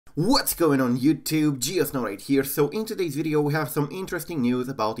What's going on YouTube? GeoSnow right here. So in today's video we have some interesting news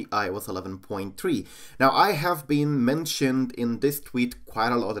about the iOS 11.3. Now I have been mentioned in this tweet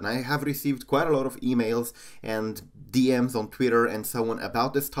quite a lot and I have received quite a lot of emails and DMs on Twitter and so on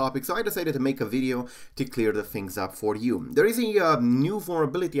about this topic, so I decided to make a video to clear the things up for you. There is a new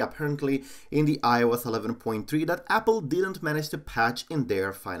vulnerability apparently in the iOS 11.3 that Apple didn't manage to patch in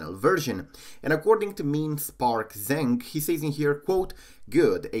their final version. And according to meme Spark Zheng, he says in here, quote,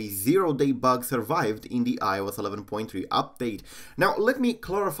 "Good, a 0-day bug survived in the iOS 11.3 update." Now, let me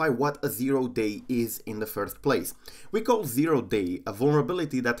clarify what a 0-day is in the first place. We call 0-day a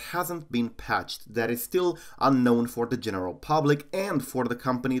vulnerability that hasn't been patched, that is still unknown for the general public and for the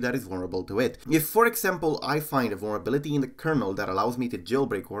company that is vulnerable to it. If, for example, I find a vulnerability in the kernel that allows me to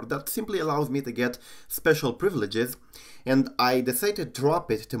jailbreak or that simply allows me to get special privileges, and I decide to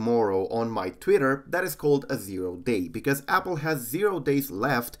drop it tomorrow on my Twitter, that is called a 0-day, because Apple has 0 days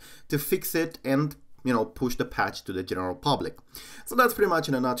left to fix it and push the patch to the general public. So that's pretty much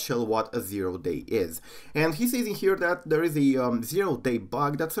in a nutshell what a 0-day is. And he says in here that there is a 0-day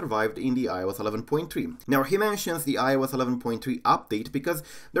bug that survived in the iOS 11.3. Now he mentions the iOS 11.3 update because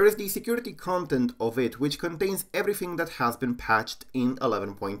there is the security content of it which contains everything that has been patched in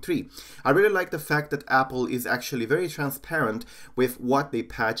 11.3. I really like the fact that Apple is actually very transparent with what they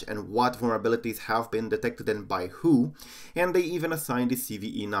patch and what vulnerabilities have been detected and by who, and they even assign the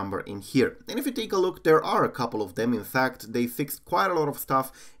CVE number in here. And if you take a look, there are a couple of them. In fact, they fixed quite a lot of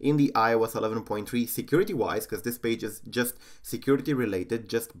stuff in the iOS 11.3 security-wise, because this page is just security-related,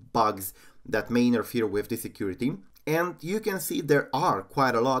 just bugs that may interfere with the security. And you can see there are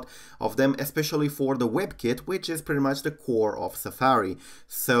quite a lot of them, especially for the WebKit, which is pretty much the core of Safari.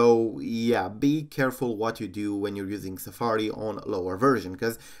 So yeah, be careful what you do when you're using Safari on lower version,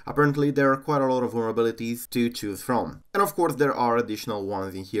 because apparently there are quite a lot of vulnerabilities to choose from. And of course there are additional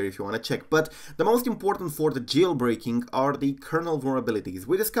ones in here if you want to check. But the most important for the jailbreaking are the kernel vulnerabilities.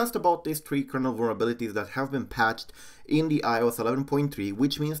 We discussed about these 3 kernel vulnerabilities that have been patched in the iOS 11.3,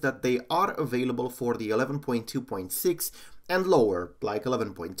 which means that they are available for the 11.2.6 and lower, like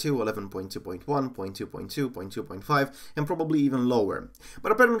 11.2, 11.2.1, 0.2.2, 0.2.5, and probably even lower.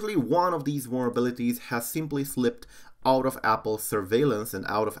 But apparently one of these vulnerabilities has simply slipped out of Apple's surveillance and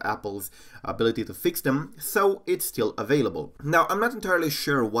out of Apple's ability to fix them, so it's still available. Now, I'm not entirely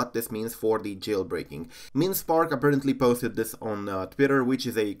sure what this means for the jailbreaking. MinSpark apparently posted this on Twitter, which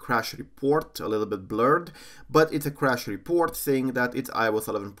is a crash report, a little bit blurred, but it's a crash report saying that it's iOS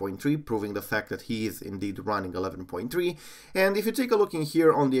 11.3, proving the fact that he is indeed running 11.3. And if you take a look in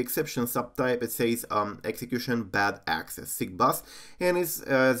here on the exception subtype, it says execution bad access, SIG bus, and it's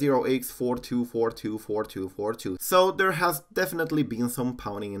 0x42424242. So there has definitely been some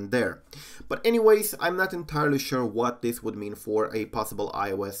pounding in there. But anyways, I'm not entirely sure what this would mean for a possible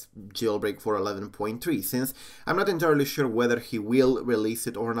iOS jailbreak for 11.3, since I'm not entirely sure whether he will release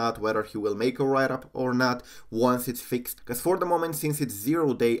it or not, whether he will make a write-up or not once it's fixed. Because for the moment, since it's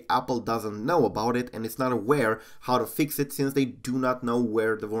 0-day, Apple doesn't know about it and it's not aware how to fix it, since they do not know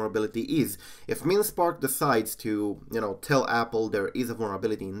where the vulnerability is. If MinSpark decides to, tell Apple there is a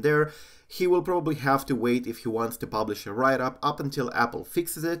vulnerability in there, he will probably have to wait if he wants to publish a write-up up until Apple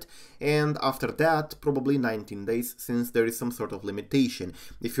fixes it, and after that, probably 19 days, since there is some sort of limitation.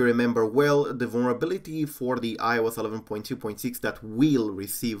 If you remember well, the vulnerability for the iOS 11.2.6 that will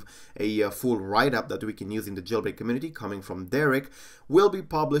receive a full write-up that we can use in the jailbreak community, coming from Derek, will be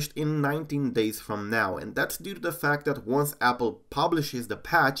published in 19 days from now, and that's due to the fact that once Apple publishes the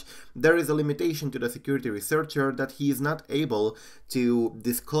patch, there is a limitation to the security researcher that he is not able to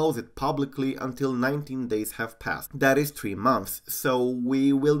disclose it publicly until 19 days have passed. That is 3 months. So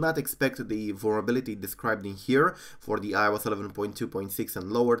we will not expect the vulnerability described in here for the iOS 11.2.6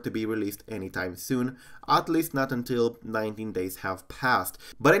 and lower to be released anytime soon, at least not until 19 days have passed.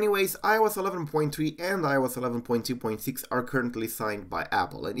 But anyways, iOS 11.3 and iOS 11.2.6 are currently signed by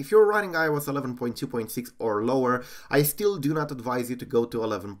Apple, and if you're running iOS 11.2.6 or lower, I still do not advise you to go to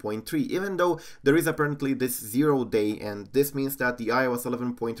 11.3, even though there is apparently this 0-day, and this means that the iOS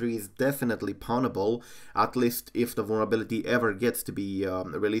 11.3 is definitely pawnable, at least if the vulnerability ever gets to be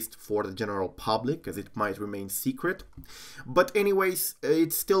released for the general public, as it might remain secret. But anyways,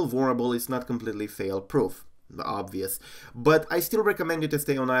 it's still vulnerable, it's not completely fail-proof. obvious. But I still recommend you to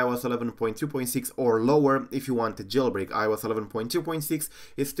stay on iOS 11.2.6 or lower if you want to jailbreak. iOS 11.2.6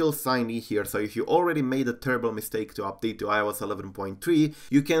 is still shiny here, so if you already made a terrible mistake to update to iOS 11.3,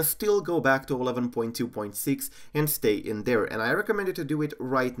 you can still go back to 11.2.6 and stay in there. And I recommend you to do it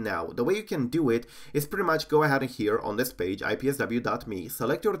right now. The way you can do it is pretty much go ahead here on this page, ipsw.me,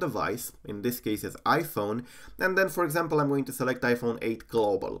 select your device, in this case is iPhone, and then for example I'm going to select iPhone 8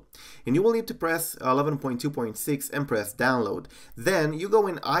 Global. And you will need to press 11.2.6 and press download. Then you go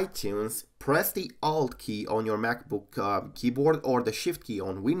in iTunes, press the Alt key on your MacBook keyboard or the Shift key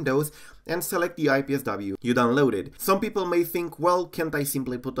on Windows and select the IPSW you downloaded. Some people may think, well, can't I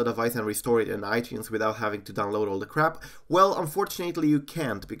simply put the device and restore it in iTunes without having to download all the crap? Well, unfortunately you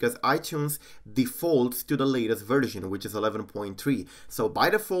can't, because iTunes defaults to the latest version, which is 11.3. So by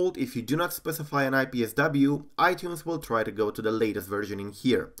default, if you do not specify an IPSW, iTunes will try to go to the latest version in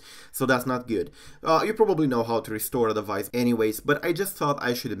here. So that's not good. You probably know how to restore a device anyways, but I just thought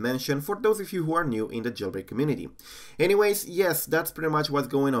I should mention for those of you who are new in the jailbreak community. Anyways, yes, that's pretty much what's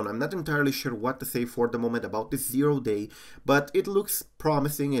going on. I'm not entirely sure what to say for the moment about this 0 day, but it looks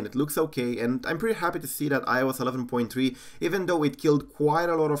promising and it looks okay, and I'm pretty happy to see that iOS 11.3, even though it killed quite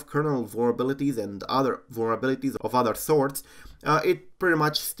a lot of kernel vulnerabilities and other vulnerabilities of other sorts, it pretty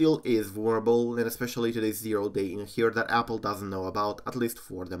much still is vulnerable, and especially to this 0 day in here that Apple doesn't know about, at least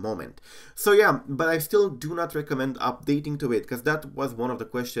for the moment. So yeah, but I still do not recommend updating to it, because that was one of the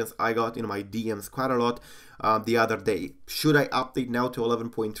questions I got in my DMs quite a lot the other day. Should I update now to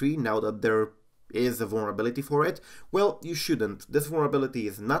 11.3 now that there is a vulnerability for it? Well, you shouldn't. This vulnerability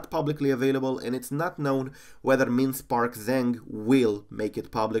is not publicly available, and it's not known whether MinSpark Zheng will make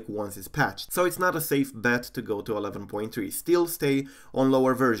it public once it's patched. So it's not a safe bet to go to 11.3. Still stay on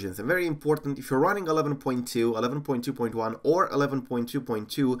lower versions. And very important, if you're running 11.2, 11.2.1 or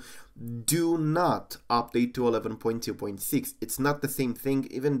 11.2.2, do not update to 11.2.6. It's not the same thing,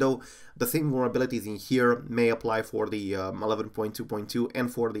 even though the same vulnerabilities in here may apply for the 11.2.2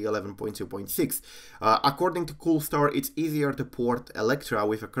 and for the 11.2.6. According to Coolstar, it's easier to port Electra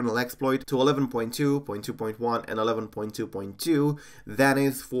with a kernel exploit to 11.2, 0.2.1 and 11.2.2 than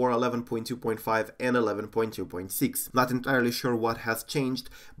is for 11.2.5 and 11.2.6. Not entirely sure what has changed,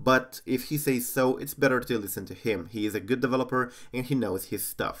 but if he says so, it's better to listen to him. He is a good developer and he knows his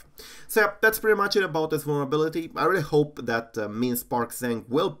stuff. So yeah, that's pretty much it about this vulnerability. I really hope that MinSpark Zheng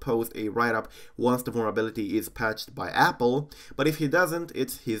will post a write-up once the vulnerability is patched by Apple, but if he doesn't,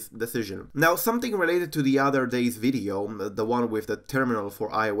 it's his decision. Now, something related to the other day's video, the one with the terminal for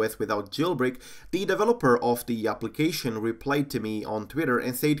iOS without jailbreak, the developer of the application replied to me on Twitter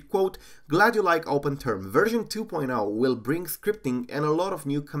and said, quote, "Glad you like open term. Version 2.0 will bring scripting and a lot of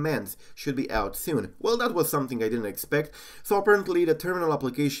new commands. Should be out soon." Well, that was something I didn't expect. So apparently the terminal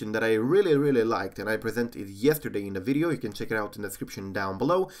application that I really liked and I presented yesterday in the video, you can check it out in the description down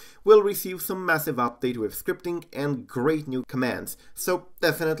below, will receive some massive update with scripting and great new commands. So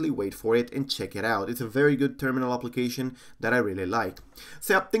definitely wait for it and check it out. It's a very good terminal application that I really like.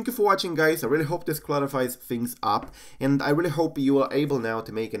 So yeah, thank you for watching, guys. I really hope this clarifies things up, and I really hope you are able now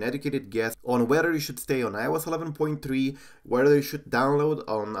to make an educated guess on whether you should stay on iOS 11.3, whether you should download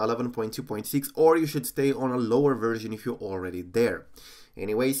on 11.2.6, or you should stay on a lower version if you're already there.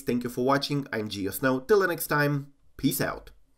 Anyways, thank you for watching. I'm GeoSnow. Till the next time, peace out.